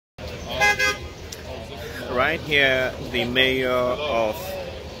right here, the mayor of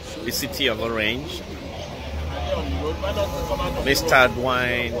the city of Orange, Mr.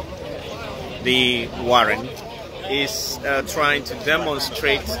 Dwayne the Warren, is trying to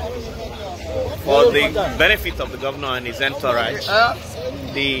demonstrate for the benefit of the governor and his entourage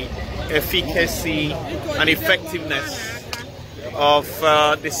the efficacy and effectiveness of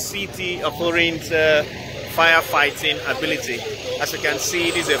the city of Orange firefighting ability. As you can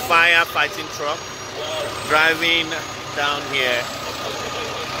see, this is a firefighting truck driving down here.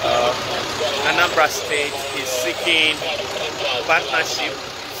 Anambra State is seeking partnership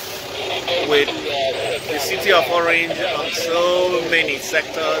with the city of Orange on so many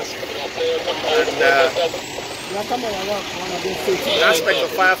sectors, and the aspect of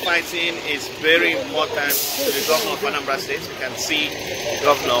firefighting is very important to the governor of Anambra State. You can see the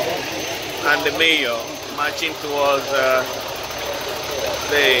governor and the mayor marching towards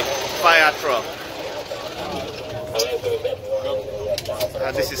the fire truck.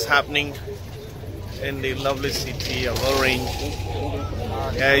 This is happening in the lovely city of Orange.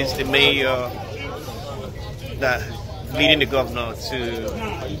 Here is the mayor that leading the governor to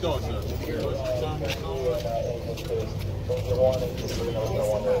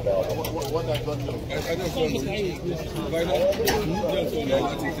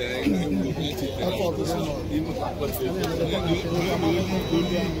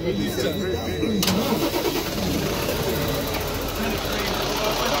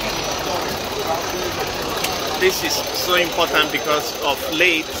this is so important because of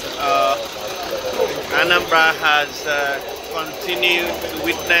late Anambra has continued to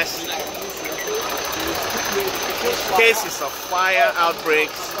witness cases of fire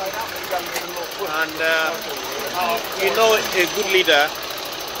outbreaks, and you know, a good leader,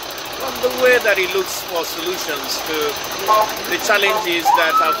 the way that he looks for solutions to the challenges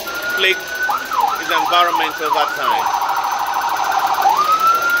that have plagued his environment over time.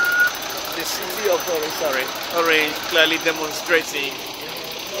 The city of Orange clearly demonstrating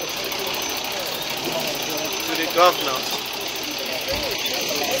to the governor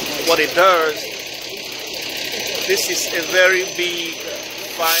what it does. This is a very big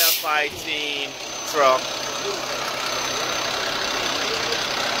firefighting truck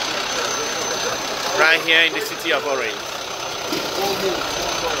right here in the city of Orange,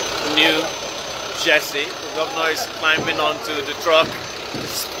 New Jersey. The governor is climbing onto the truck.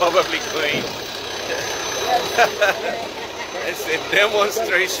 It's probably going. It's a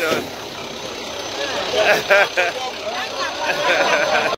demonstration.